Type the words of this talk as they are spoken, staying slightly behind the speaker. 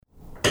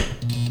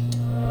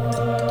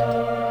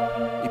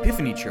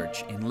Epiphany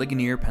Church in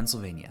Ligonier,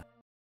 Pennsylvania.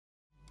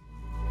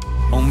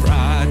 On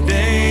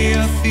Friday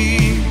a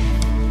thief,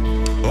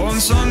 on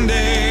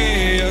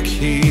Sunday a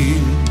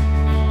king,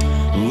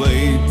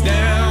 laid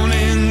down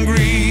in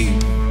grief,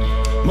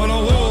 but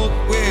I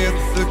woke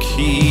with the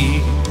key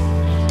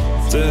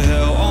to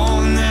hell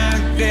on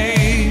that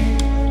day,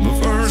 the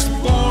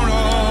firstborn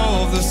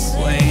of the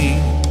slain,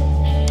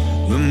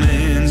 the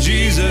man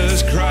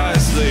Jesus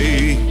Christ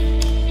lay.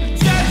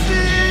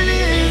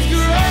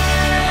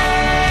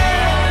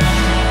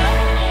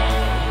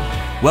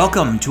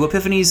 Welcome to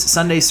Epiphany's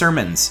Sunday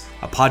Sermons,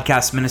 a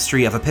podcast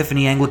ministry of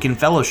Epiphany Anglican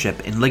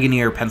Fellowship in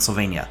Ligonier,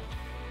 Pennsylvania.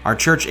 Our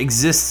church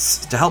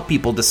exists to help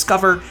people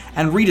discover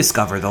and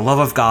rediscover the love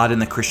of God in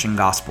the Christian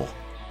gospel.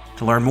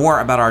 To learn more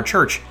about our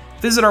church,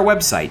 visit our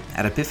website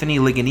at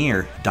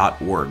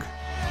epiphanyligonier.org.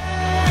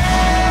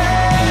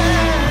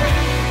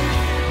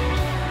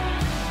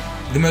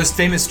 The most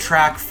famous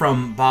track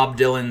from Bob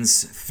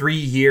Dylan's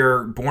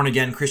 3-year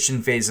born-again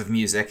Christian phase of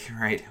music,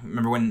 right?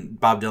 Remember when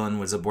Bob Dylan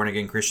was a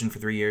born-again Christian for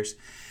 3 years?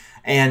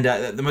 And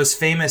the most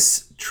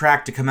famous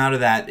track to come out of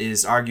that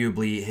is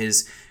arguably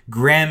his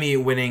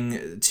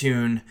Grammy-winning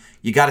tune,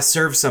 You Gotta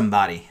Serve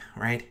Somebody,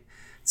 right?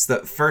 It's the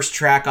first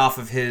track off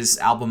of his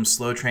album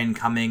Slow Train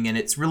Coming, and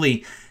it's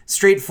really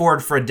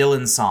straightforward for a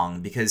Dylan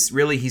song because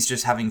really he's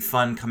just having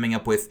fun coming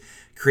up with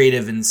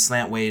creative and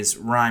slantways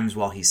rhymes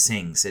while he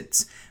sings.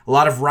 It's a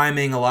lot of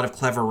rhyming, a lot of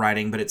clever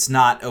writing, but it's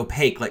not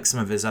opaque like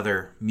some of his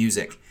other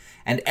music.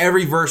 And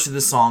every verse of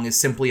the song is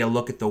simply a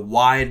look at the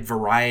wide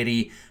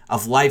variety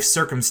of life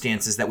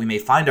circumstances that we may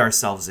find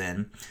ourselves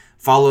in,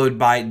 followed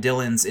by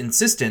Dylan's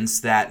insistence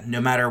that no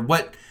matter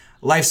what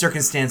life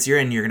circumstance you're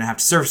in, you're going to have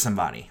to serve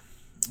somebody.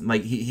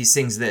 Like he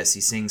sings this.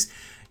 He sings,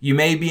 "You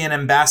may be an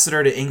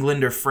ambassador to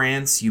England or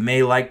France. You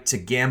may like to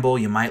gamble.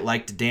 You might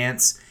like to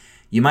dance.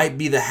 You might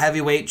be the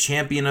heavyweight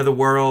champion of the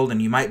world,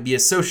 and you might be a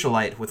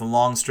socialite with a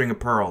long string of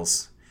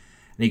pearls."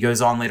 And he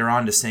goes on later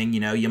on to sing,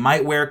 you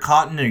might wear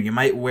cotton or you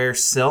might wear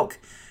silk.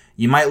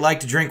 You might like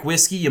to drink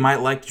whiskey. You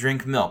might like to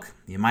drink milk.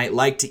 You might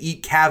like to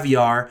eat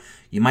caviar.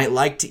 You might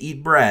like to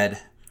eat bread.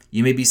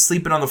 You may be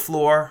sleeping on the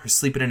floor or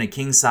sleeping in a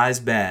king-size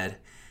bed.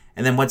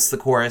 And then what's the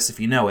chorus if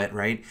you know it,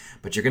 right?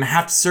 But you're going to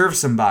have to serve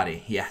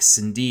somebody. Yes,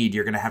 indeed,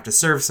 you're going to have to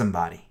serve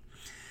somebody.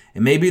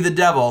 It may be the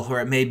devil or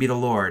it may be the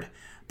Lord,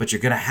 but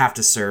you're going to have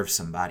to serve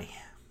somebody.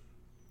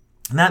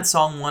 And that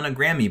song won a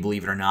Grammy,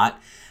 believe it or not.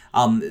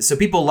 So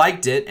people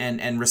liked it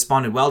and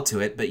responded well to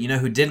it, but you know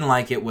who didn't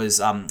like it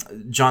was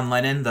John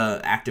Lennon,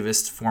 the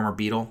activist, former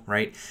Beatle,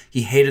 right?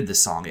 He hated the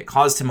song. It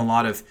caused him a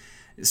lot of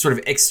sort of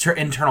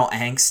internal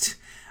angst.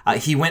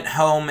 He went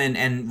home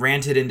and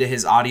ranted into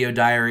his audio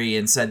diary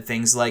and said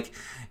things like,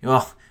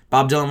 well,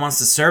 Bob Dylan wants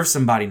to serve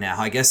somebody now.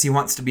 I guess he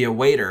wants to be a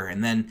waiter.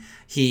 And then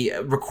he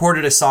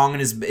recorded a song in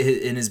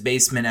his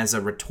basement as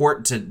a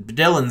retort to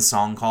Dylan's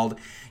song called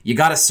You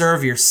Gotta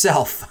Serve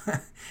Yourself.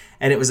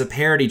 And it was a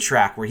parody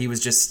track where he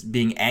was just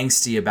being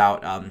angsty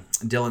about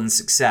Dylan's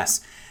success.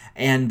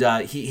 And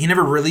he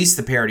never released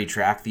the parody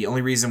track. The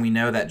only reason we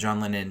know that John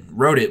Lennon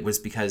wrote it was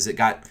because it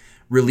got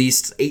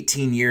released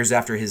 18 years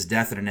after his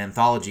death in an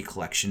anthology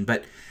collection.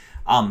 But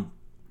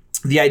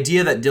the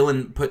idea that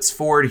Dylan puts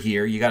forward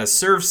here, you gotta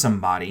serve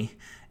somebody,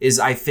 is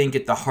I think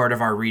at the heart of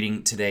our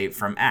reading today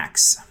from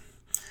Acts.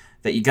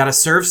 That you gotta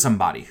serve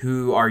somebody.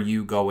 Who are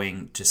you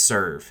going to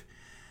serve?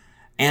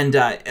 And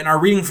in our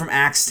reading from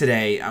Acts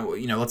today,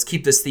 let's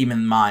keep this theme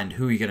in mind.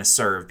 Who are you going to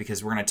serve?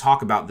 Because we're going to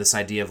talk about this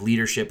idea of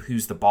leadership.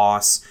 Who's the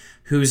boss?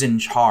 Who's in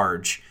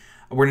charge?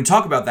 We're going to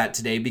talk about that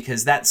today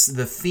because that's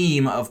the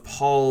theme of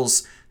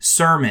Paul's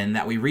sermon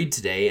that we read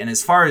today. And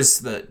as far as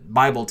the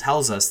Bible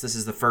tells us, this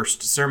is the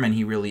first sermon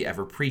he really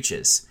ever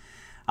preaches.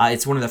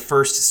 It's one of the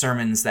first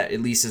sermons that at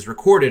least is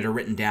recorded or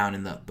written down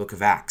in the book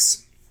of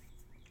Acts.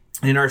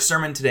 And in our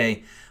sermon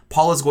today,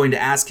 Paul is going to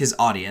ask his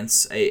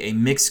audience, a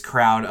mixed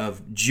crowd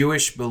of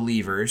Jewish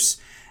believers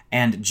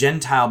and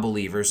Gentile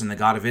believers in the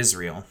God of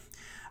Israel,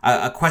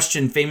 a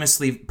question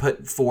famously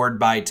put forward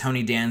by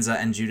Tony Danza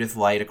and Judith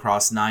Light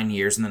across 9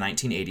 years in the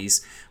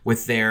 1980s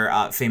with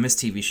their famous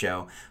TV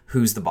show,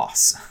 Who's the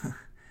Boss?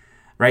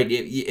 Right?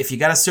 If you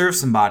got to serve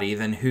somebody,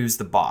 then who's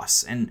the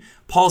boss? And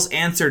Paul's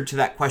answer to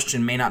that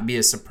question may not be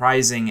as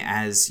surprising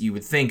as you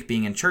would think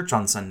being in church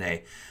on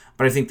Sunday,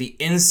 but I think the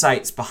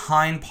insights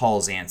behind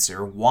Paul's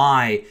answer,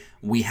 why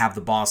we have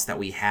the boss that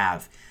we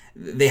have,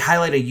 they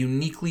highlight a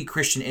uniquely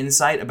Christian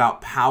insight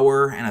about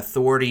power and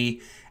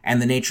authority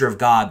and the nature of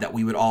God that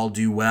we would all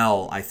do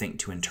well, I think,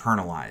 to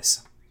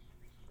internalize.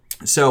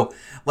 So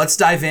let's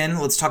dive in.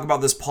 Let's talk about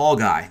this Paul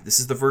guy.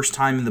 This is the first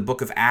time in the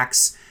book of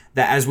Acts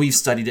that, as we've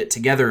studied it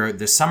together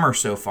this summer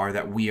so far,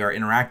 that we are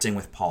interacting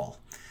with Paul.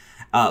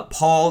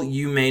 Paul,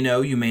 you may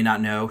know, you may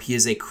not know, he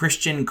is a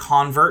Christian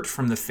convert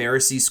from the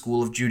Pharisee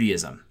school of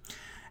Judaism.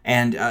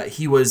 And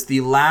he was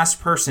the last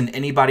person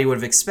anybody would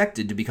have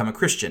expected to become a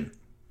Christian.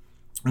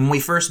 When we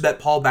first met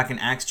Paul back in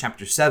Acts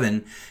chapter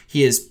 7,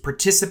 he is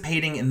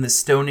participating in the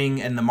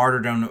stoning and the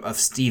martyrdom of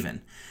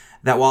Stephen.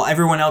 that while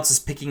everyone else is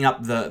picking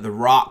up the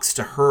rocks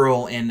to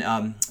hurl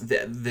in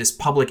this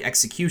public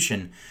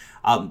execution,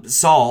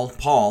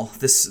 Paul,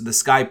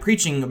 this guy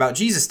preaching about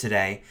Jesus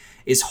today,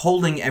 is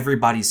holding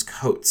everybody's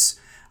coats,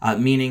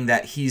 meaning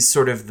that he's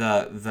sort of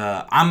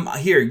the I'm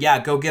here, yeah,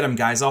 go get him,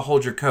 guys, I'll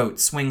hold your coat,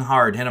 swing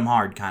hard, hit him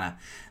hard, kind of.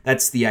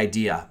 That's the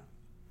idea.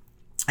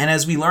 And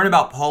as we learn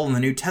about Paul in the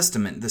New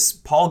Testament, this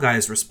Paul guy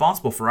is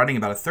responsible for writing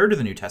about a third of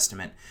the New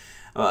Testament.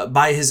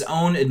 By his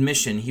own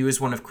admission, he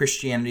was one of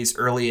Christianity's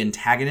early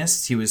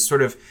antagonists. He was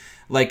sort of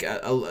like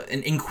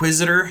an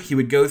inquisitor. He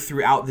would go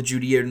throughout the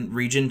Judean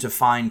region to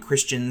find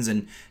Christians,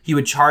 and he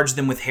would charge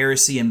them with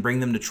heresy and bring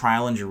them to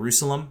trial in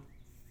Jerusalem.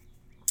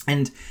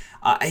 And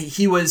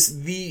he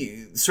was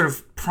the sort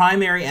of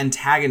primary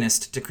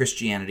antagonist to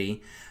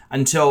Christianity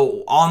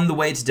until on the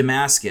way to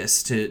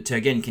Damascus to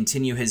again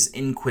continue his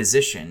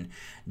inquisition,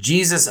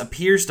 Jesus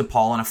appears to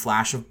Paul in a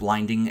flash of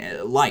blinding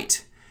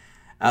light.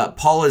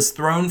 Paul is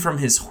thrown from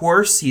his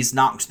horse. He's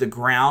knocked to the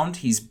ground.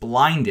 He's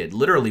blinded,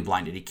 literally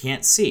blinded. He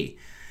can't see.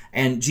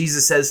 And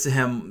Jesus says to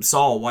him,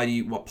 Paul, why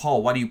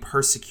do you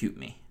persecute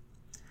me?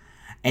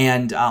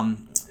 And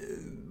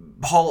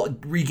Paul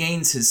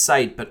regains his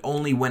sight, but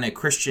only when a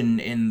Christian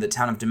in the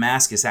town of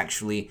Damascus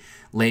actually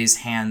lays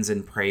hands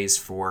and prays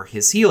for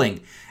his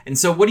healing. And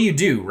so what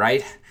do,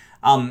 right?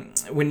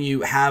 When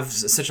you have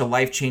such a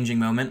life-changing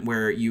moment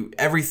where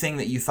everything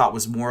that you thought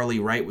was morally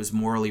right was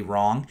morally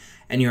wrong,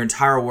 and your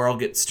entire world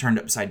gets turned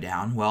upside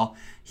down, well,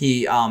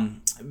 he's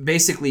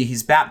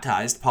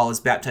baptized. Paul is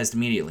baptized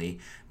immediately,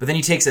 but then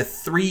he takes a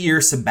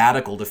 3-year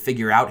sabbatical to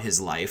figure out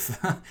his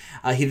life.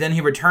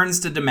 He returns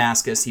to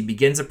Damascus. He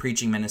begins a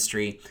preaching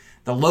ministry.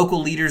 The local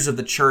leaders of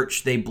the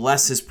church, they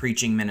bless his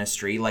preaching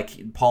ministry,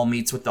 like Paul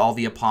meets with all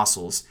the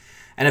apostles.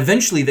 And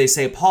eventually they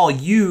say, Paul,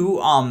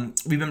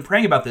 we've been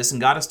praying about this, and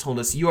God has told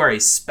us you are a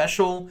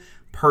special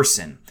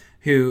person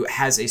who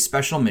has a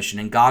special mission,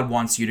 and God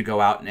wants you to go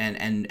out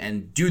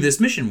and do this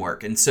mission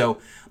work. And so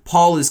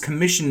Paul is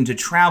commissioned to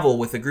travel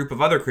with a group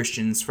of other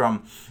Christians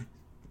from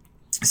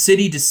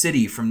city to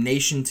city, from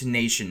nation to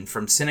nation,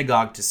 from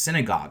synagogue to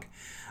synagogue,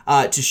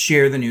 to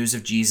share the news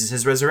of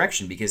Jesus'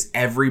 resurrection, because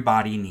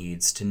everybody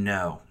needs to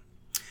know.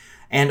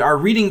 And our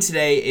reading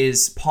today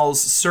is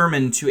Paul's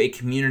sermon to a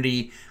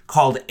community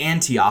called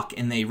Antioch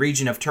in the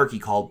region of Turkey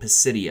called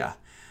Pisidia.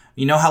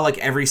 You know how like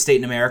every state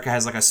in America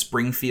has like a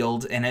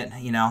Springfield in it?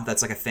 You know,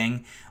 that's like a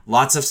thing.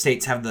 Lots of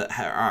states have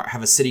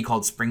a city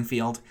called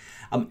Springfield.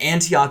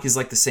 Antioch is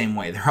like the same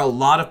way. There are a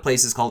lot of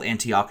places called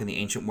Antioch in the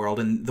ancient world,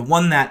 and the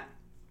one that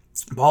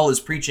Paul is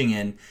preaching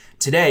in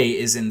today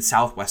is in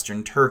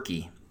southwestern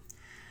Turkey.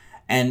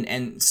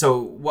 And so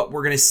what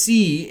we're going to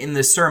see in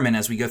this sermon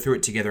as we go through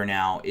it together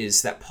now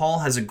is that Paul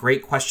has a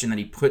great question that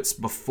he puts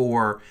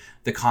before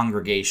the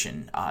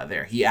congregation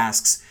there. He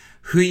asks,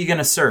 who are you going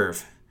to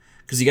serve?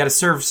 Because you got to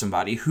serve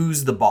somebody.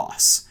 Who's the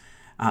boss?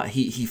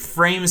 He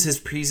frames his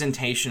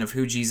presentation of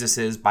who Jesus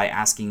is by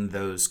asking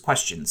those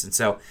questions. And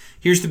so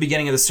here's the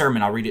beginning of the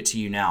sermon. I'll read it to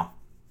you now.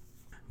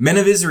 Men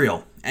of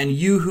Israel, and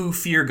you who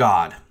fear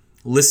God,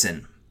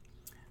 listen.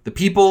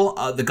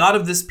 The God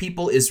of this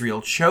people,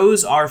 Israel,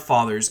 chose our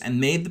fathers and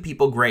made the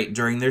people great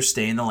during their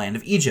stay in the land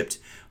of Egypt.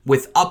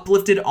 With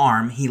uplifted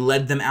arm, he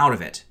led them out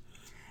of it.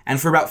 And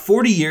for about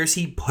 40 years,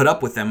 he put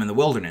up with them in the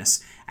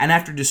wilderness. And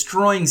after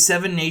destroying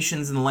 7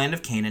 nations in the land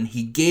of Canaan,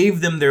 he gave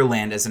them their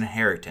land as an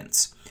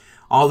inheritance.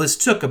 All this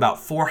took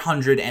about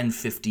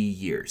 450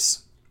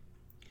 years.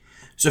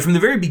 So from the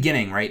very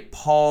beginning, right,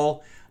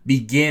 Paul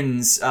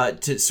begins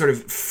to sort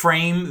of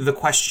frame the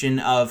question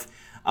of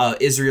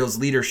Israel's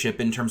leadership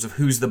in terms of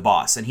who's the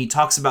boss. And he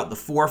talks about the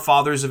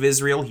forefathers of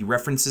Israel. He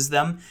references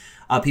them,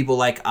 people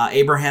like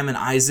Abraham and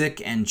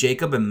Isaac and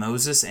Jacob and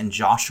Moses and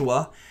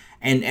Joshua.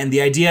 And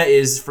the idea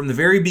is from the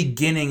very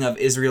beginning of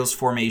Israel's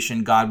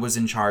formation, God was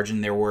in charge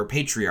and there were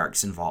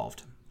patriarchs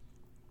involved.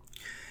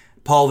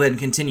 Paul then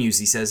continues,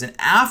 he says, and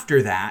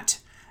after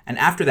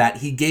that,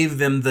 he gave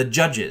them the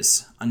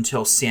judges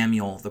until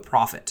Samuel the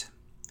prophet.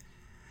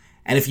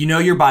 And if you know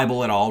your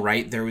Bible at all,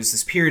 right, there was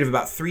this period of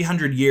about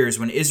 300 years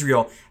when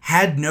Israel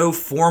had no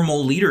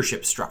formal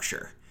leadership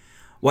structure.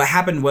 What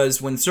happened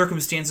was when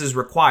circumstances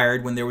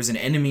required, when there was an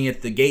enemy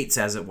at the gates,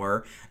 as it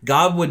were,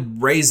 God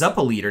would raise up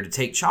a leader to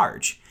take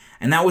charge.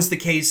 And that was the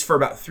case for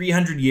about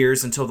 300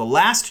 years until the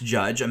last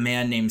judge, a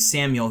man named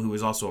Samuel, who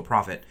was also a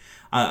prophet,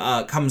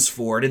 comes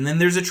forward. And then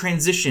there's a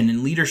transition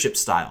in leadership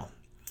style.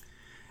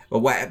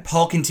 But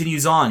Paul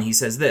continues on. He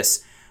says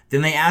this,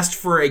 then they asked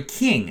for a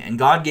king, and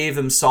God gave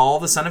them Saul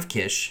the son of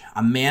Kish,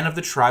 a man of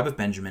the tribe of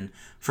Benjamin,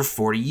 for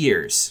 40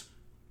 years.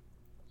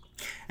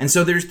 And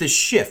so there's this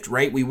shift,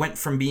 right? We went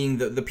from being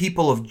the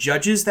people of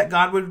judges that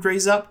God would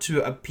raise up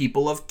to a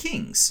people of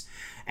kings.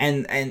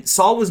 And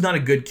Saul was not a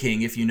good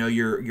king, if you know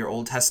your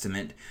Old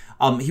Testament.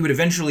 He would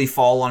eventually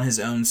fall on his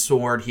own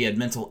sword. He had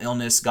mental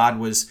illness. God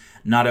was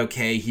not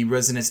okay. He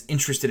wasn't as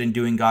interested in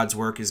doing God's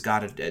work as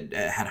God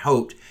had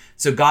hoped.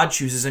 So God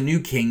chooses a new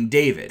king,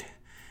 David.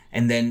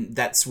 And then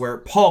that's where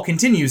Paul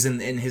continues in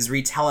his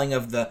retelling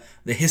of the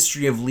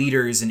history of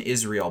leaders in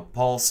Israel.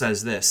 Paul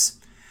says this,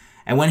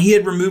 and when he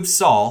had removed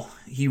Saul,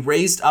 he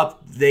raised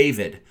up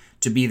David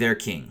to be their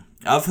king,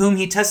 of whom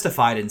he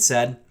testified and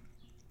said,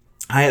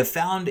 I have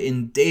found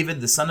in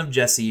David the son of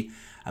Jesse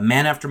a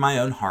man after my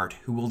own heart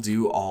who will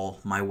do all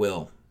my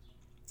will.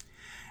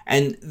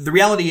 And the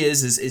reality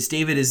is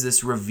David is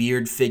this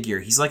revered figure.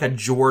 He's like a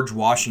George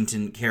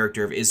Washington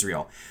character of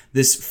Israel,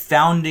 this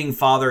founding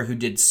father who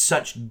did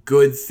such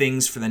good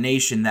things for the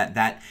nation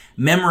that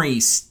memory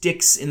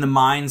sticks in the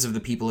minds of the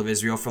people of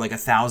Israel for like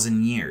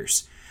 1,000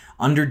 years.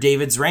 Under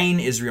David's reign,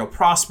 Israel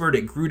prospered,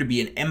 it grew to be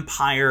an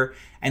empire,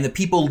 and the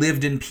people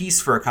lived in peace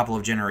for a couple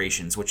of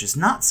generations, which is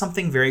not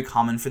something very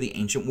common for the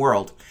ancient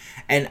world.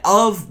 And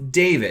of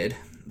David,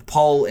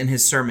 Paul in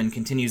his sermon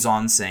continues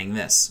on saying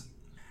this,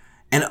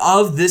 and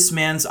of this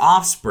man's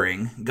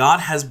offspring, God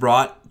has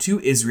brought to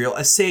Israel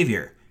a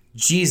Savior,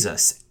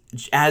 Jesus,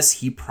 as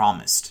he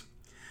promised.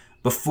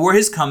 Before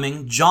his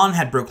coming, John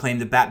had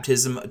proclaimed the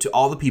baptism to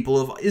all the people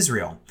of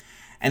Israel.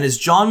 And as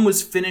John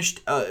was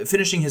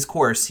finishing his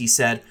course, he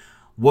said,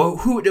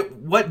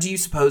 what do you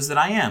suppose that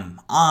I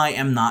am? I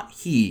am not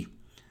he.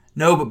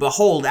 No, but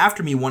behold,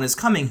 after me one is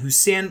coming,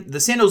 the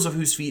sandals of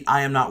whose feet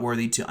I am not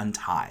worthy to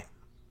untie.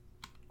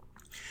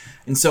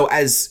 And so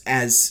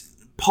as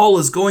Paul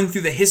is going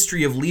through the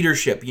history of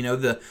leadership,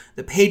 the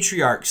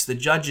patriarchs, the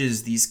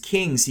judges, these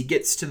kings, he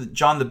gets to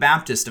John the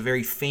Baptist, a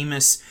very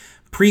famous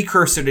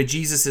precursor to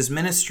Jesus'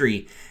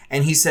 ministry.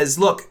 And he says,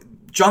 look,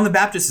 John the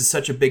Baptist is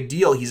such a big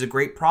deal. He's a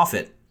great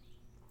prophet.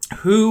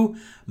 Who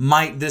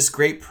might this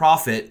great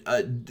prophet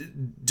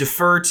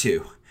defer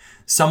to?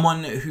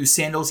 Someone whose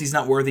sandals he's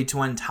not worthy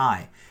to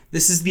untie.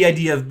 This is the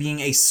idea of being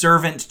a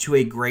servant to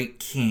a great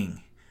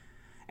king.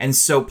 And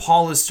so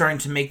Paul is starting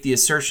to make the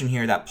assertion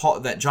here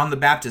that John the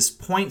Baptist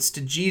points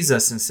to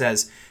Jesus and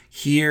says,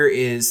 here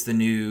is the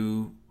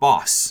new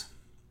boss.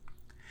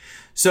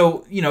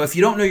 So, if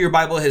you don't know your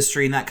Bible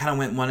history and that kind of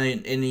went one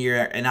in the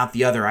ear and out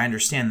the other, I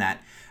understand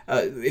that.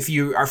 If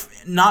you are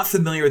not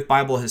familiar with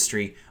Bible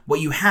history, what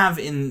you have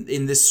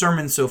in this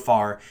sermon so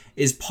far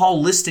is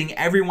Paul listing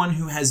everyone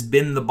who has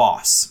been the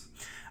boss,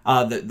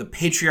 the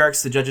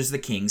patriarchs, the judges, the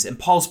kings. And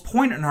Paul's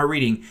point in our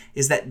reading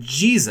is that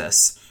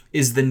Jesus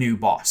is the new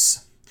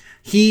boss.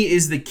 He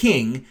is the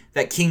king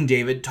that King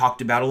David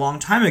talked about a long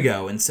time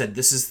ago and said,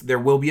 there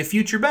will be a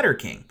future better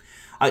king.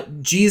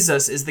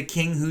 Jesus is the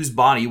king whose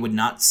body would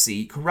not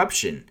see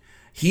corruption.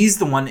 He's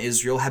the one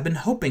Israel had been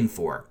hoping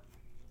for.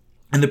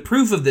 And the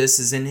proof of this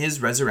is in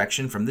his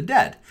resurrection from the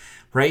dead,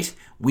 right?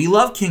 We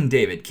love King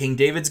David. King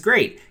David's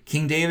great.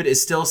 King David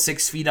is still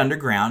 6 feet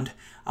underground,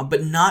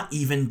 but not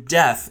even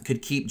death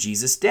could keep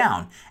Jesus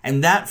down.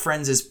 And that,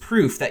 friends, is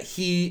proof that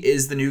he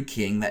is the new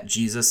king, that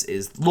Jesus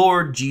is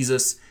Lord,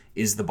 Jesus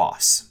is the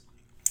boss.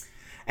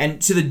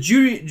 And to the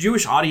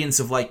Jewish audience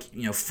of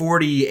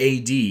 40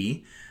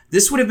 AD,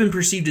 this would have been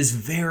perceived as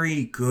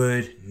very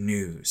good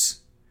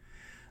news.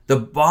 The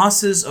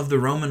bosses of the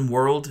Roman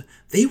world,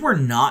 they were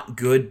not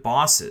good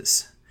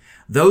bosses.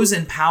 Those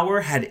in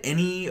power had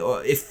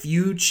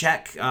few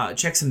checks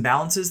and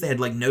balances. They had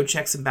no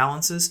checks and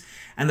balances.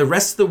 And the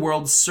rest of the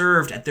world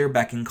served at their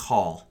beck and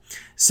call.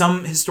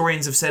 Some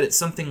historians have said it's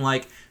something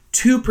like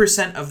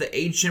 2% of the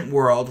ancient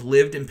world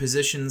lived in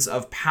positions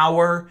of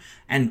power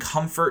and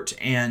comfort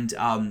and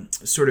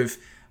sort of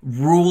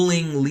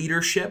ruling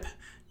leadership,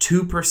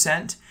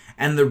 2%.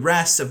 And the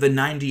rest of the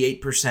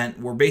 98%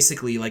 were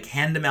basically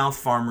hand-to-mouth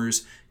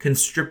farmers,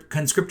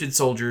 conscripted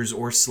soldiers,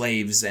 or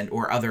slaves,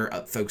 or other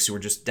folks who were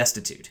just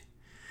destitute.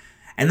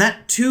 And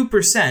that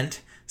 2%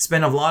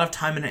 spent a lot of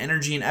time and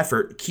energy and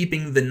effort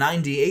keeping the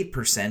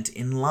 98%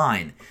 in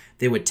line.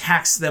 They would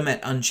tax them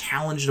at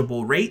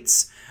unchallengeable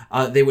rates.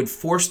 They would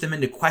force them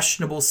into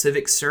questionable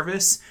civic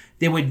service.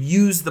 They would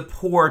use the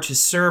poor to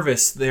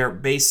service their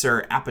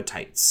baser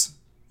appetites.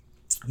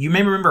 You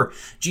may remember,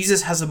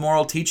 Jesus has a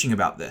moral teaching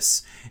about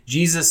this.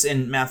 Jesus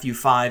in Matthew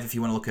 5, if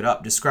you want to look it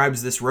up,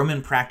 describes this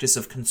Roman practice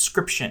of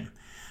conscription,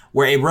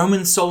 where a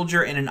Roman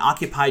soldier in an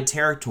occupied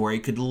territory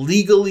could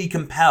legally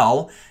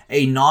compel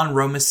a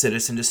non-Roman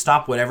citizen to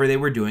stop whatever they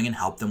were doing and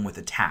help them with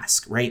a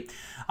task, right?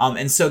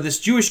 And so this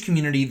Jewish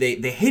community,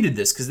 they hated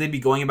this because they'd be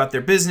going about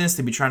their business,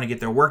 they'd be trying to get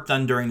their work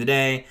done during the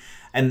day,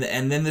 and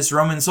then this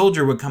Roman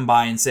soldier would come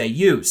by and say,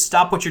 you,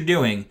 stop what you're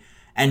doing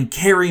and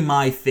carry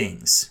my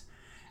things.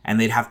 And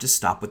they'd have to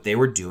stop what they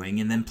were doing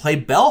and then play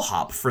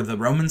bellhop for the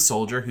Roman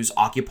soldier who's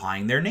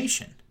occupying their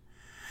nation,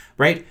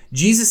 right?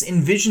 Jesus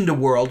envisioned a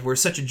world where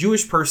such a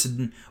Jewish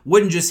person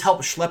wouldn't just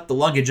help schlep the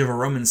luggage of a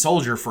Roman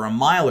soldier for a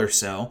mile or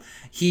so.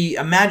 He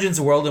imagines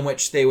a world in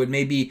which they would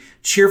maybe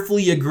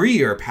cheerfully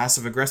agree or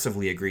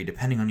passive-aggressively agree,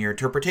 depending on your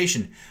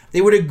interpretation. They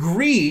would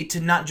agree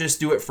to not just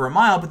do it for a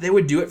mile, but they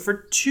would do it for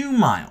 2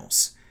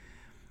 miles.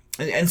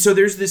 And so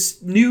there's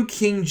this new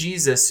King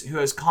Jesus who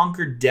has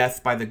conquered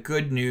death by the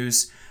good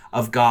news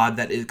of God,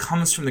 that it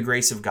comes from the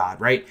grace of God,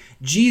 right?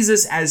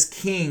 Jesus as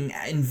king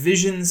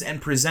envisions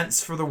and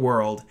presents for the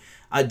world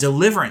a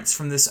deliverance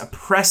from this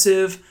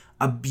oppressive,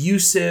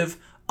 abusive,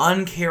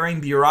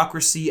 uncaring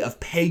bureaucracy of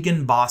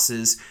pagan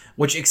bosses,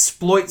 which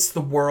exploits the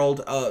world,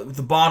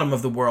 the bottom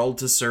of the world,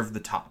 to serve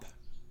the top.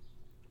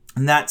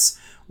 And that's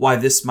why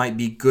this might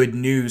be good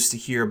news to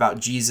hear about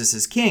Jesus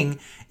as king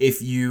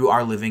if you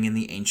are living in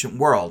the ancient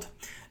world.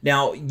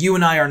 Now, you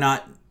and I are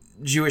not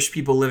Jewish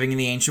people living in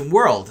the ancient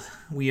world.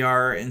 We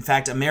are, in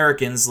fact,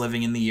 Americans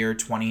living in the year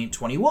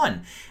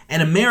 2021.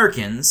 And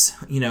Americans,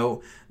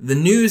 the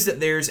news that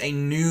there's a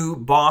new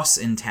boss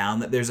in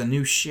town, that there's a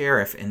new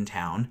sheriff in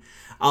town,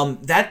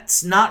 that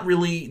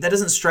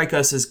doesn't strike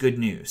us as good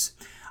news.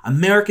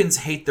 Americans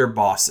hate their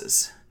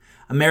bosses.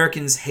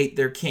 Americans hate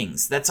their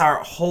kings. That's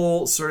our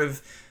whole sort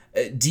of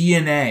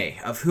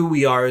DNA of who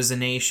we are as a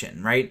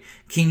nation, right?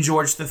 King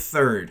George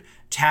III,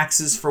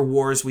 taxes for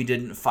wars we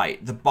didn't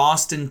fight. The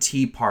Boston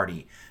Tea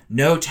Party,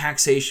 no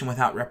taxation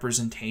without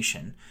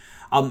representation.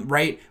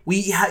 Right?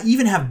 We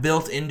even have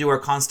built into our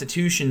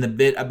Constitution the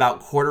bit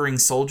about quartering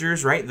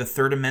soldiers, right? The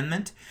Third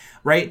Amendment,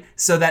 right?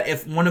 So that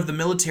if one of the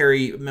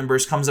military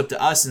members comes up to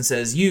us and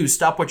says, "You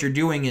stop what you're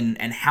doing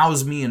and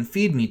house me and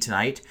feed me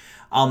tonight,"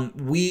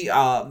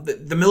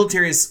 the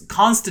military is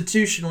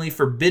constitutionally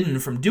forbidden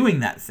from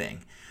doing that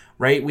thing,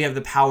 right? We have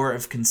the power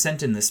of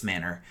consent in this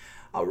manner.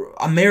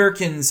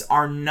 Americans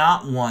are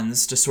not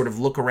ones to sort of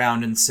look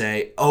around and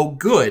say, "Oh,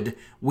 good,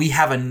 we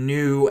have a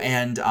new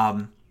and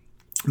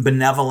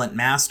benevolent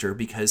master,"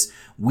 because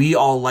we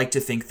all like to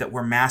think that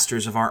we're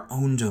masters of our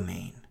own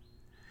domain.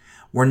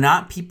 We're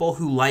not people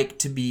who like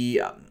to be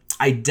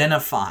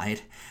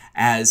identified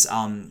as,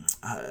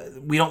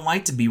 we don't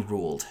like to be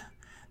ruled.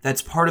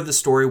 That's part of the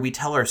story we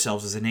tell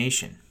ourselves as a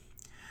nation.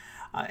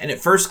 And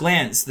at first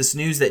glance, this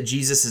news that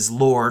Jesus is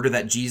Lord, or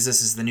that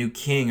Jesus is the new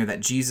king, or that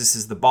Jesus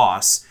is the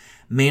boss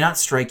may not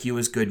strike you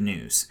as good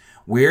news.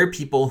 We're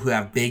people who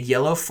have big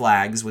yellow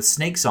flags with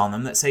snakes on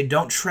them that say,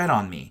 "Don't tread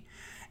on me."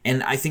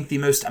 And I think the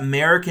most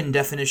American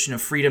definition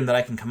of freedom that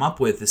I can come up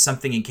with is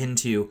something akin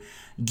to,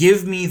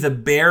 give me the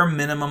bare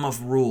minimum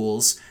of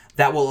rules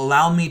that will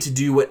allow me to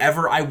do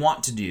whatever I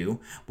want to do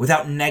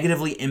without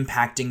negatively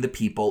impacting the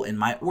people in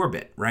my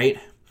orbit, right?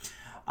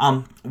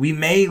 We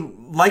may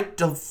like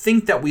to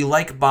think that we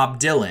like Bob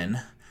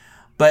Dylan,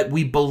 but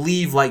we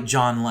believe like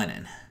John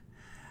Lennon.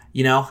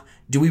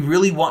 Do we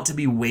really want to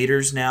be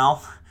waiters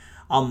now?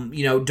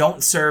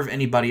 Don't serve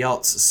anybody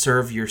else,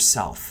 serve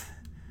yourself.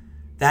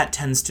 That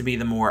tends to be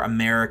the more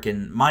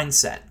American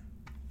mindset.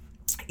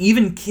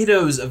 Even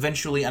kiddos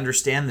eventually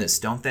understand this,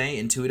 don't they,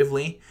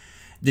 intuitively?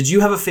 Did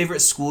you have a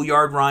favorite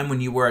schoolyard rhyme when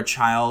you were a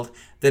child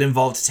that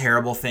involved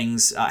terrible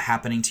things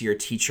happening to your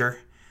teacher?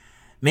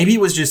 Maybe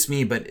it was just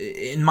me, but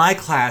in my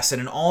class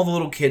and in all the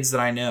little kids that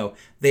I know,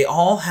 they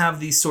all have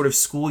these sort of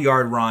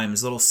schoolyard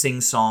rhymes, little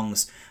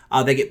sing-songs.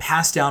 They get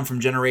passed down from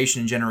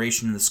generation to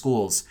generation in the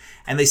schools.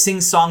 And they sing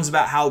songs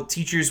about how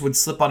teachers would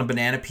slip on a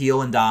banana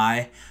peel and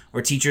die,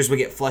 or teachers would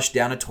get flushed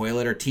down a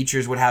toilet, or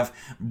teachers would have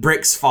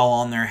bricks fall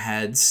on their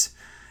heads.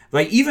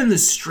 Like even the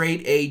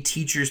straight A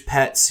teachers'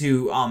 pets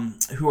who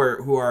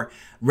are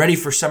ready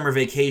for summer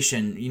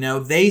vacation,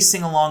 they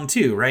sing along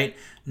too, right?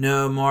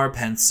 No more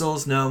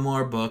pencils, no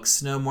more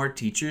books, no more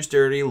teachers'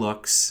 dirty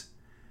looks.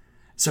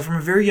 So from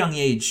a very young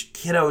age,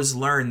 kiddos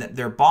learn that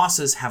their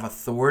bosses have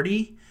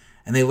authority,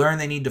 and they learn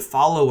they need to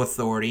follow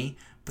authority,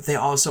 but they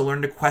also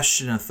learn to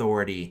question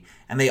authority,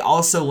 and they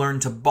also learn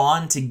to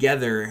bond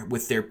together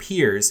with their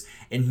peers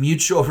in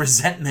mutual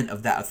resentment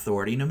of that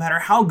authority, no matter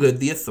how good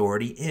the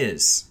authority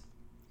is.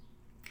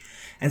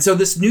 And so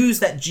this news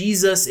that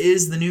Jesus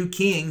is the new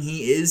king,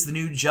 he is the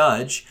new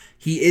judge,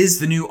 he is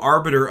the new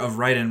arbiter of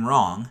right and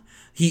wrong,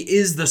 he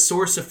is the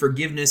source of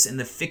forgiveness and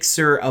the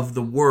fixer of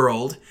the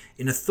world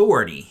in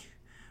authority,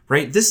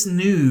 right? This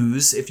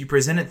news, if you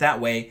present it that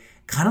way,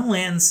 kind of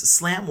lands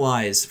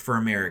slantwise for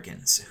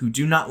Americans who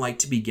do not like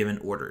to be given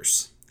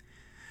orders.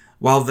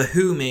 While The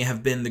Who may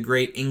have been the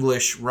great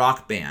English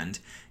rock band,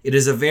 it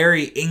is a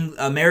very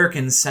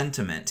American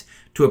sentiment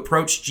to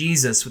approach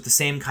Jesus with the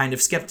same kind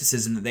of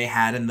skepticism that they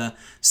had in the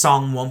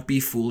song Won't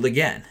Be Fooled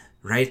Again,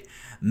 right?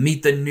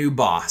 Meet the new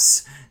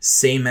boss,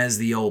 same as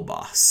the old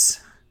boss.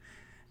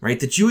 Right?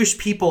 The Jewish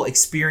people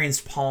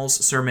experienced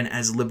Paul's sermon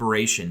as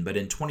liberation, but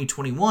in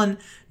 2021,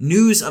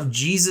 news of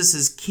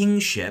Jesus'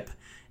 kingship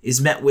is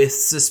met with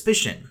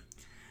suspicion,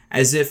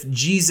 as if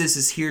Jesus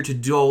is here to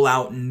dole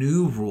out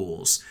new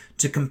rules,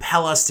 to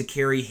compel us to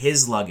carry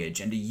his luggage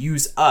and to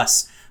use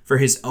us for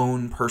his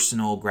own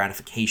personal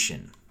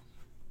gratification.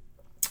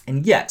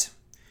 And yet,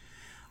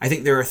 I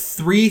think there are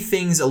three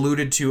things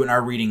alluded to in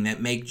our reading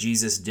that make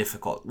Jesus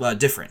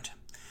different.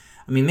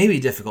 I mean, maybe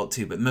difficult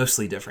too, but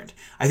mostly different.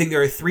 I think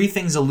there are three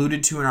things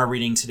alluded to in our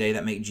reading today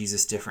that make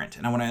Jesus different.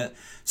 And I want to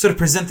sort of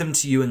present them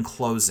to you in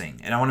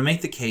closing. And I want to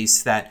make the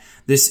case that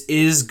this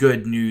is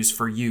good news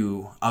for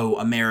you, oh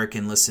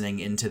American, listening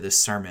into this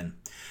sermon.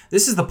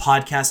 This is the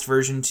podcast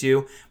version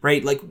too,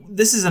 right? Like,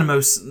 this is a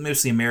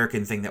mostly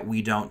American thing that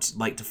we don't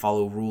like to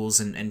follow rules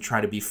and try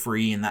to be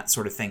free and that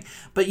sort of thing.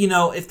 But,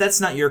 if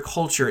that's not your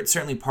culture, it's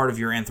certainly part of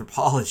your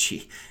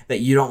anthropology that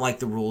you don't like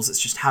the rules.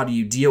 It's just, how do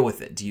you deal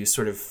with it? Do you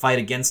sort of fight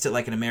against it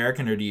like an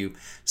American, or do you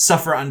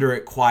suffer under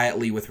it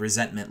quietly with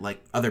resentment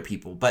like other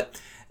people? But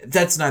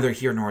that's neither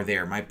here nor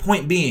there. My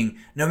point being,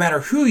 no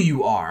matter who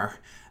you are,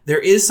 there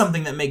is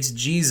something that makes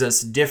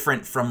Jesus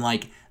different from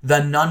like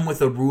the nun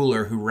with a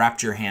ruler who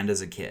wrapped your hand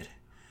as a kid.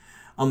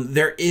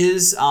 There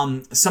is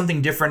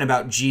something different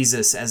about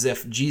Jesus, as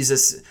if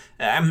Jesus,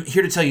 I'm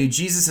here to tell you,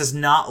 Jesus is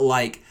not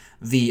like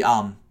the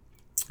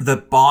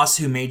boss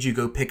who made you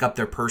go pick up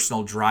their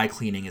personal dry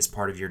cleaning as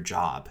part of your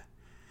job.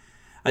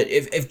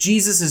 If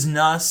Jesus is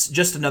not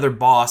just another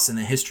boss in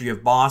the history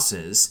of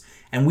bosses,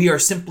 and we are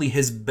simply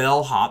his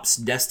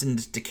bellhops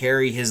destined to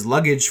carry his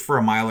luggage for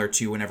a mile or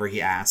two whenever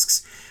he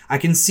asks, I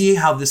can see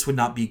how this would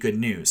not be good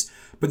news.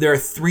 But there are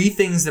three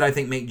things that I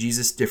think make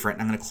Jesus different,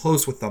 and I'm going to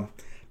close with them,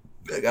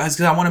 guys,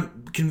 because I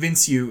want to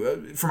convince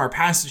you from our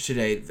passage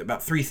today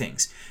about three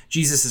things.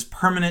 Jesus is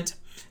permanent,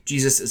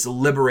 Jesus is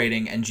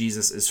liberating, and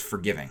Jesus is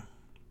forgiving.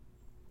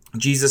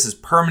 Jesus is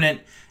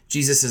permanent,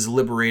 Jesus is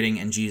liberating,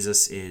 and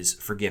Jesus is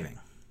forgiving.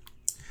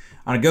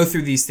 I want to go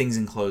through these things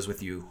and close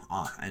with you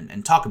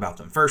and talk about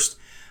them. First,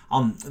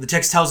 the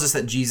text tells us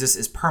that Jesus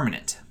is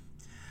permanent.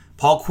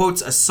 Paul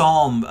quotes a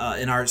psalm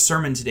in our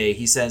sermon today.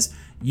 He says,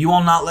 "You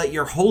will not let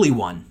your Holy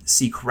One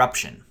see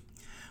corruption,"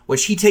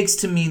 which he takes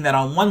to mean that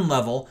on one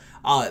level,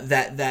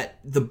 that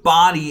the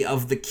body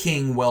of the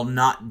king will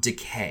not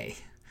decay.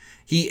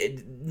 He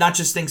not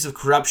just thinks of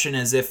corruption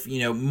as if,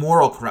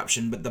 moral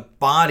corruption, but the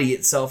body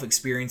itself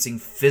experiencing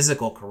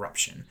physical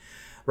corruption,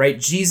 right?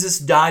 Jesus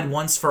died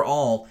once for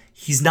all.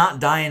 He's not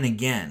dying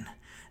again.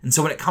 And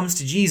so when it comes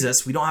to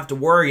Jesus, we don't have to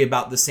worry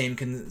about the same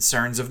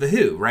concerns of the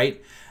who,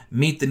 right?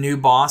 Meet the new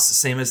boss,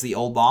 same as the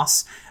old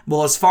boss.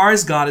 Well, as far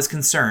as God is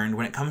concerned,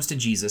 when it comes to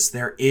Jesus,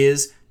 there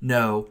is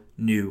no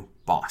new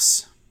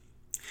boss.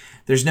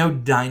 There's no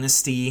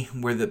dynasty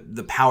where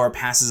the power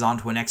passes on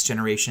to a next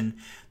generation.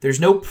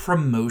 There's no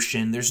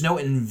promotion. There's no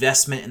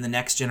investment in the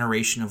next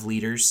generation of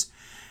leaders.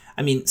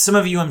 I mean, some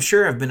of you, I'm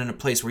sure, have been in a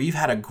place where you've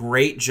had a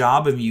great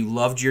job and you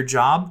loved your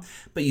job,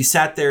 but you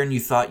sat there and you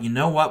thought, you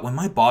know what, when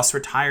my boss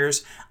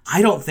retires,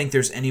 I don't think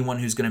there's anyone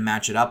who's going to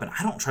match it up, and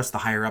I don't trust the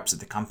higher ups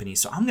at the company,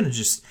 so I'm going to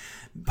just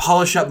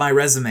polish up my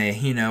resume,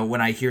 when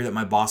I hear that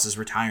my boss is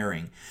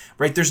retiring,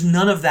 right? There's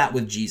none of that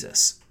with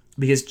Jesus,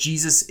 because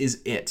Jesus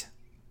is it.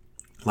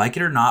 Like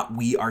it or not,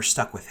 we are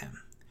stuck with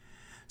him.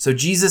 So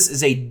Jesus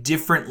is a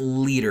different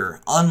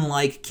leader,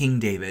 unlike King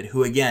David,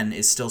 who again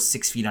is still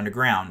 6 feet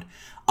underground.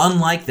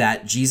 Unlike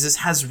that, Jesus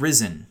has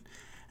risen.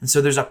 And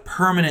so there's a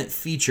permanent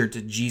feature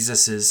to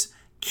Jesus's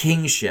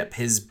kingship,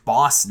 his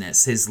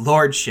bossness, his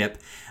lordship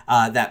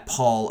that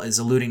Paul is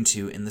alluding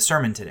to in the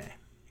sermon today.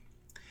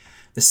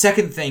 The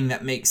second thing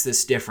that makes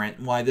this different,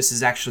 why this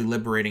is actually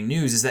liberating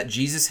news, is that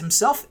Jesus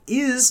himself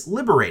is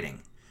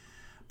liberating.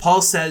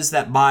 Paul says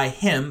that by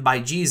him, by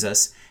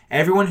Jesus,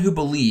 everyone who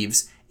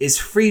believes is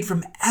freed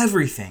from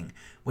everything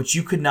which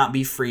you could not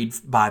be freed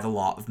by the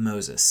law of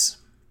Moses.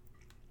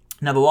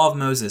 Now, the law of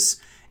Moses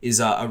is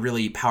a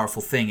really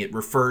powerful thing. It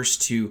refers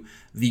to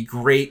the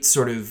great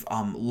sort of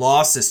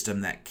law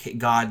system that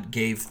God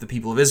gave the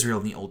people of Israel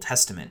in the Old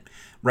Testament,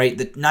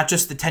 right? Not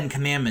just the 10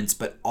 Commandments,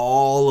 but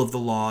all of the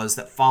laws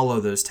that follow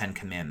those 10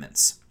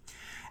 Commandments.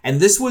 And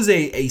this was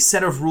a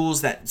set of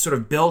rules that sort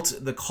of built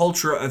the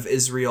culture of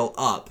Israel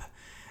up.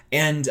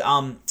 And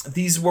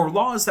these were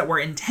laws that were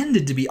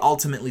intended to be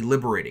ultimately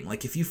liberating.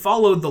 Like if you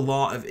followed the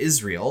law of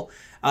Israel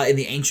in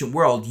the ancient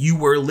world, you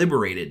were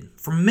liberated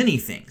from many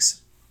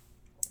things.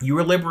 You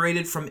were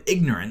liberated from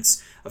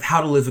ignorance of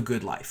how to live a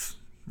good life,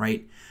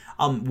 right?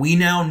 We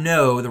now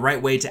know the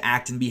right way to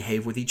act and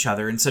behave with each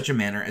other in such a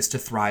manner as to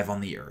thrive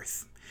on the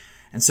earth.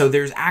 And so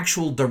there's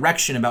actual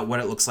direction about what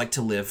it looks like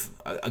to live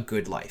a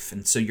good life.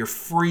 And so you're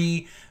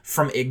free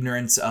from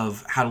ignorance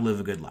of how to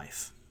live a good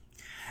life.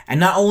 And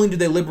not only did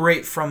they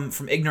liberate from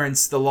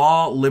ignorance, the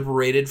law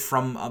liberated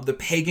from the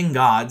pagan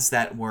gods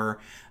that were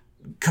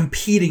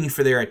competing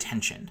for their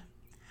attention,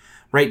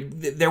 right?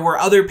 There were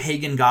other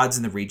pagan gods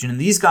in the region, and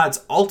these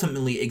gods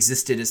ultimately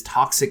existed as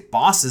toxic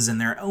bosses in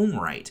their own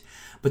right.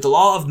 But the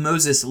law of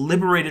Moses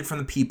liberated from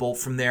the people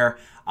from their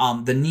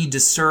the need to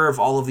serve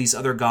all of these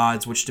other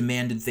gods, which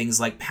demanded things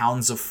like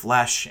pounds of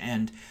flesh,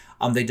 and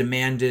they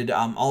demanded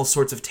all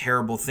sorts of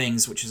terrible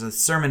things, which is a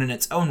sermon in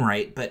its own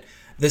right. But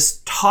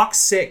this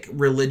toxic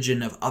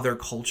religion of other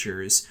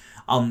cultures,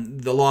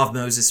 the law of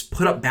Moses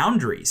put up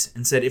boundaries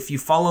and said, if you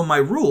follow my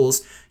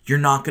rules, you're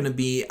not going to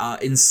be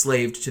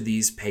enslaved to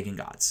these pagan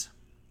gods.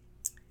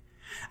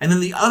 And then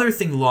the other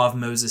thing the law of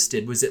Moses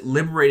did was it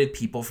liberated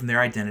people from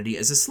their identity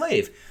as a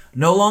slave.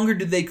 No longer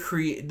did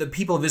the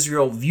people of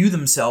Israel view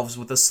themselves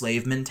with a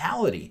slave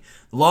mentality.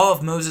 The law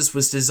of Moses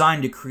was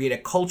designed to create a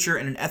culture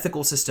and an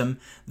ethical system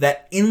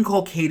that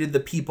inculcated the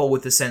people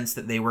with the sense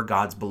that they were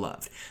God's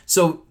beloved.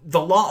 So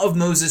the law of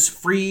Moses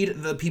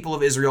freed the people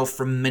of Israel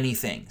from many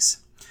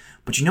things.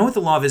 But you know what the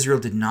law of Israel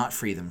did not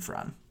free them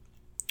from?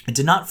 It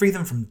did not free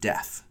them from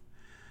death.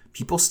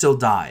 People still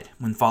died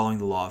when following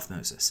the law of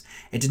Moses.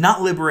 It did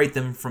not liberate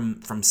them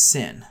from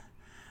sin.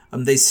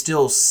 They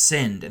still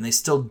sinned, and they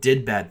still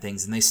did bad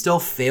things, and they still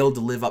failed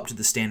to live up to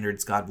the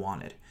standards God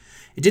wanted.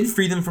 It didn't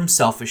free them from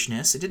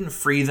selfishness. It didn't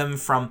free them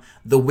from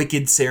the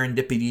wicked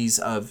serendipities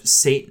of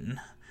Satan.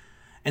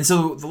 And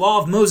so the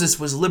law of Moses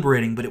was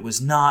liberating, but it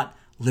was not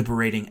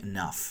liberating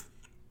enough.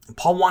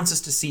 Paul wants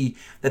us to see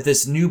that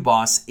this new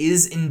boss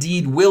is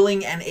indeed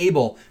willing and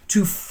able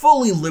to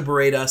fully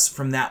liberate us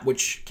from that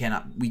which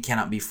we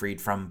cannot be freed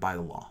from by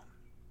the law.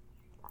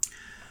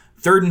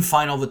 Third and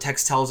final, the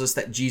text tells us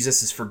that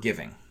Jesus is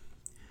forgiving.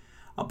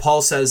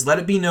 Paul says, "Let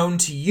it be known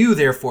to you,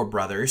 therefore,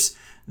 brothers,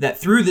 that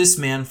through this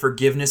man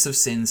forgiveness of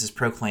sins is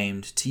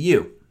proclaimed to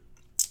you."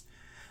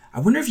 I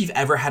wonder if you've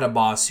ever had a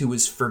boss who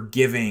was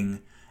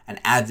forgiving and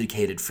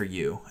advocated for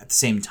you at the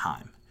same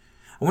time.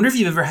 I wonder if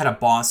you've ever had a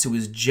boss who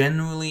was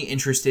genuinely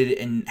interested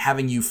in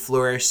having you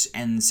flourish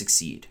and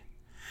succeed.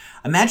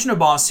 Imagine a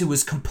boss who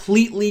was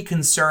completely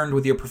concerned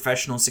with your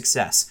professional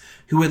success,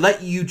 who would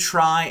let you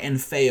try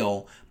and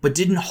fail, but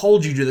didn't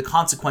hold you to the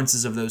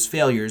consequences of those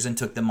failures and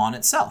took them on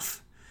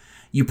itself.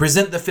 You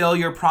present the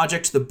failure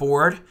project to the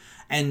board,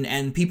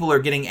 and people are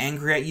getting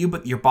angry at you,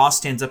 but your boss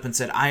stands up and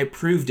said, "I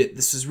approved it.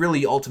 This is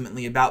really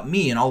ultimately about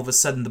me." And all of a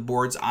sudden, the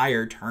board's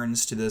ire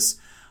turns to this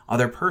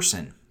other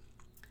person.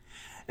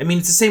 I mean,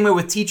 it's the same way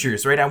with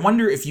teachers, right? I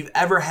wonder if you've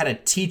ever had a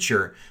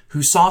teacher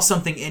who saw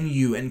something in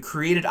you and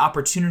created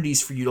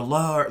opportunities for you to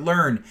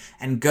learn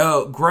and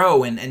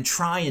grow and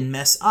try and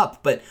mess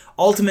up. But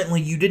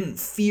ultimately, you didn't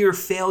fear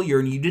failure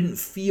and you didn't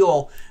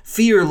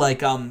fear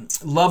like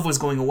love was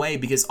going away,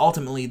 because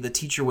ultimately the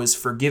teacher was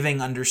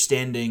forgiving,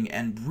 understanding,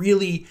 and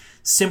really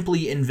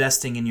simply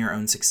investing in your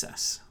own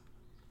success.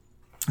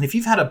 And if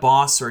you've had a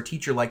boss or a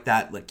teacher like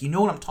that, like, you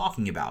know what I'm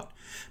talking about.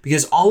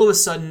 Because all of a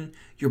sudden,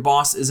 your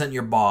boss isn't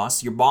your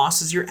boss. Your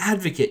boss is your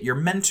advocate, your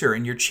mentor,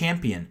 and your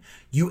champion.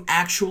 You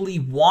actually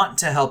want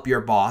to help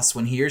your boss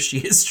when he or she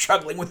is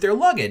struggling with their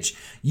luggage.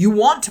 You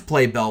want to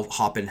play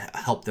bellhop and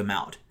help them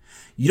out.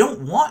 You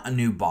don't want a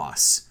new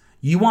boss.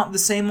 You want the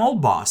same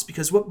old boss,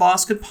 because what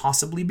boss could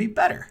possibly be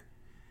better?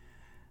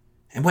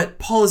 And what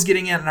Paul is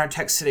getting at in our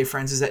text today,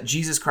 friends, is that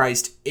Jesus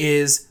Christ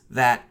is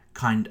that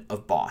kind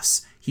of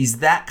boss. He's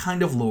that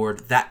kind of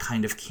Lord, that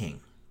kind of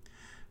King.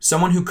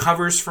 Someone who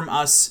covers from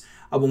us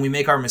when we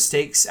make our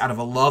mistakes out of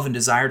a love and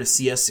desire to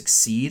see us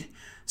succeed.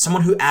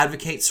 Someone who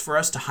advocates for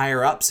us to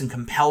higher ups and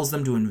compels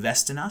them to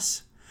invest in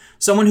us.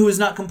 Someone who's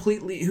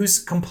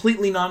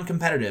completely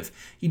non-competitive.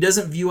 He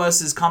doesn't view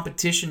us as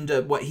competition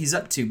to what he's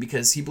up to,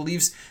 because he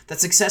believes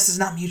that success is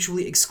not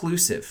mutually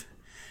exclusive.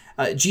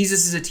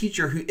 Jesus is a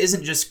teacher who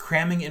isn't just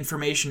cramming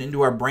information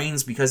into our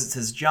brains because it's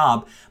his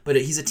job, but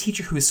he's a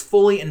teacher who is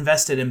fully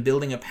invested in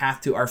building a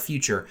path to our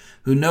future,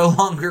 who no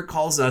longer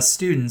calls us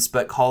students,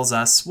 but calls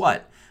us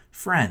what?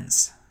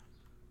 Friends.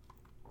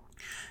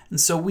 And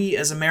so we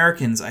as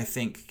Americans, I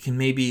think, can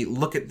maybe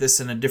look at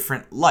this in a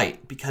different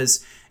light,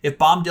 because if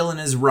Bob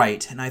Dylan is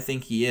right, and I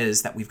think he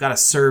is, that we've got to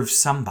serve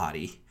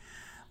somebody,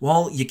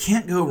 well, you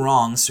can't go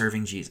wrong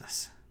serving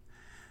Jesus.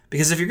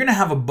 Because if you're going to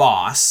have a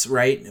boss,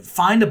 right,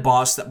 find a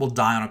boss that will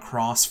die on a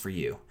cross for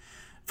you.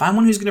 Find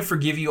one who's going to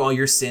forgive you all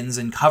your sins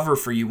and cover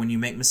for you when you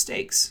make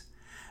mistakes.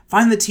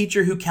 Find the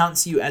teacher who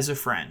counts you as a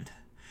friend.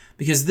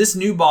 Because this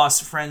new boss,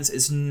 friends,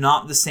 is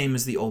not the same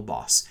as the old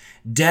boss.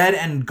 Dead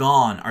and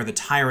gone are the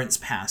tyrants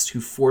past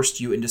who forced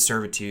you into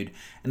servitude,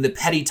 and the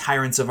petty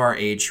tyrants of our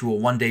age who will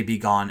one day be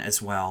gone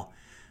as well.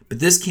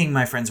 But this king,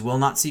 my friends, will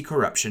not see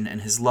corruption,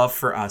 and his love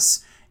for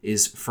us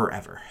is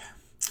forever.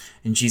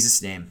 In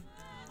Jesus' name,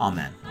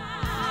 amen.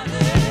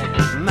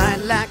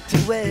 Might like to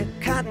wear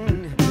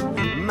cotton,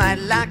 might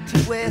like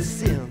to wear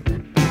silk,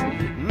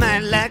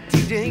 might like to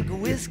drink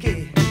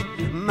whiskey,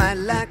 might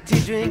like to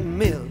drink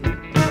milk,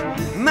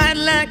 might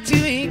like to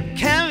eat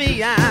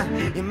caviar,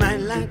 you might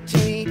like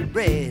to eat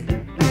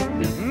bread,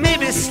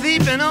 maybe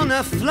sleeping on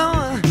the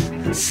floor,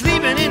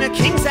 sleeping in a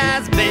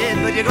king-size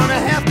bed, but you're gonna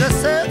have to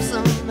serve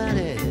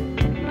somebody.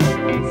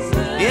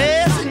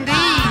 Yes,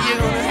 indeed, you're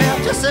gonna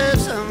have to serve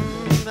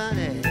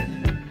somebody.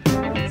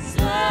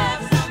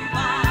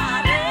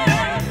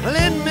 Well,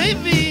 it may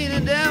be the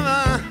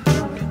devil,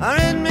 or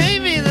it may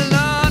be the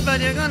Lord,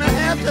 but you're gonna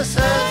have to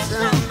serve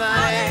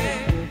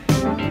somebody.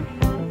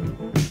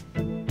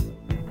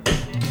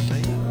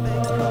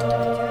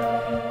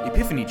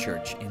 Epiphany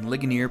Church in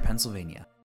Ligonier, Pennsylvania.